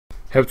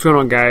Hey, what's going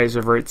on, guys?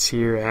 Revertz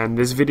here, and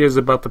this video is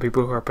about the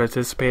people who are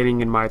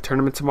participating in my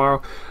tournament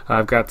tomorrow.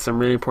 I've got some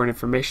really important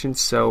information,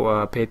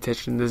 so pay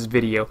attention to this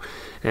video.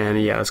 And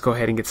yeah, let's go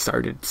ahead and get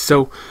started.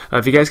 So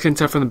if you guys can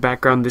tell from the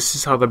background, this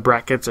is how the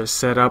brackets are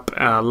set up.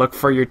 Look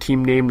for your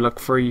team name, look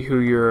for who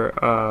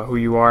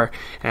you are,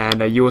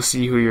 and you will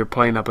see who you're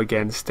playing up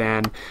against.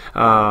 And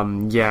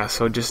yeah,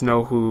 so just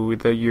know who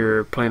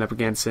you're playing up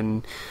against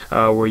and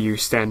where you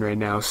stand right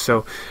now.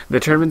 So the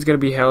tournament's going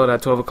to be held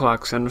at 12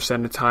 o'clock Central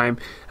Standard Time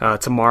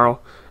tomorrow.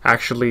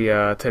 Actually,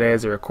 today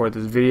as I record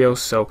this video,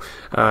 so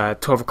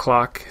at 12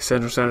 o'clock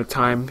Central Standard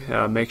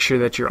Time, make sure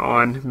that you're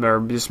on,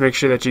 or just make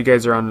sure that you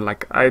guys are on,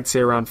 like, I'd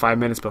say around 5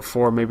 minutes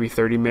before, maybe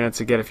 30 minutes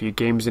to get a few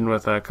games in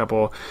with a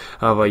couple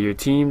of your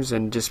teams,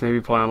 and just maybe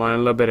play online a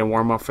little bit and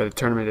warm up for the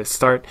tournament to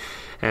start.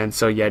 And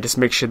so yeah, just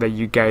make sure that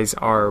you guys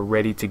are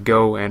ready to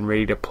go and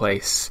ready to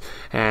place.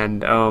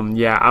 And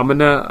yeah, I'm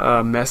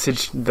gonna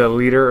message the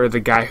leader or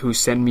the guy who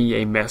sent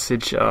me a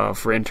message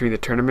for entering the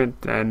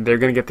tournament, and they're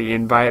gonna get the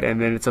invite,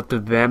 and then it's up to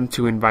them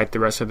to invite the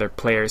rest of their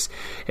players.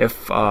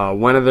 If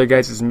one of their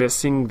guys is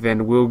missing,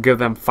 then we'll give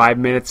them 5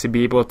 minutes to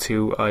be able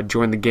to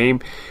join the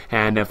game,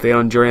 and if they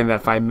don't join in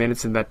that 5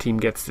 minutes, then that team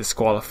gets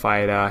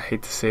disqualified. I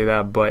hate to say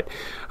that, but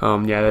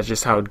yeah, that's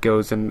just how it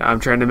goes. And I'm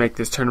trying to make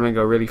this tournament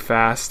go really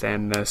fast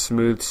and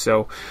smooth,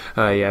 so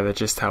yeah, that's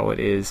just how it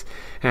is.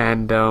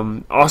 And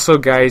also,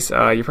 guys,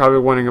 you're probably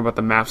wondering about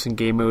the maps and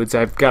game modes.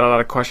 I've got a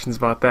lot of questions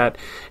about that,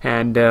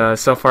 and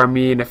so far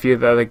me and a few of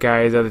the other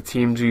guys, other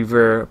teams, we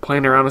were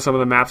playing around with some of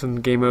the maps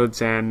and game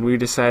modes, and we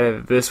decided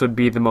that this would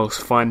be the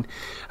most fun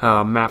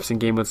maps and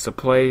game modes to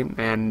play.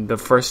 And the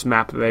first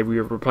map that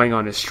we were playing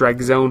on is Strike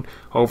Zone,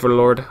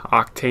 Overlord,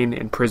 Octane,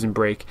 and Prison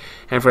Break.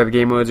 And for the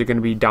game modes are going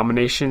to be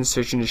Domination,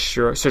 Search and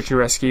Destroy, Search and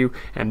Rescue,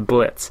 and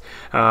Blitz.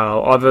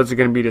 All those are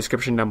going to be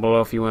description down below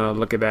if you want to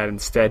look at that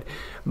instead.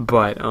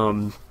 But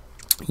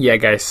yeah,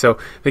 guys, so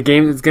the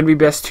game is going to be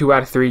best 2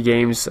 out of 3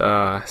 games.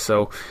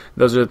 So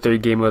those are the 3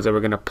 game modes that we're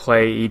going to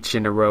play each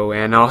in a row.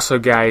 And also,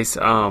 guys,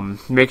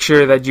 make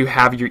sure that you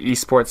have your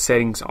esports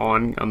settings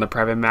on the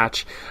private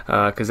match,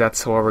 because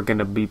that's what we're going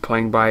to be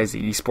playing by, is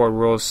the esport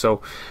rules.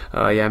 So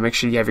yeah, make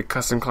sure you have your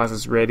custom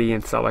classes ready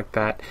and stuff like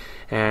that.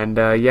 And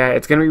yeah,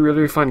 it's going to be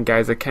really fun,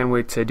 guys. I can't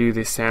wait to do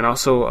this. And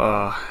also,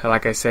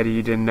 like I said,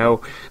 you didn't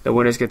know, the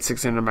winners get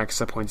 600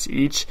 Microsoft points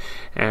each.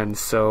 And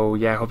so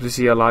yeah, I hope to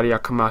see a lot of y'all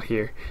come out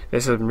here.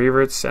 This is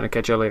MrTheRevertz, and I'll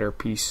catch y'all later.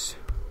 Peace.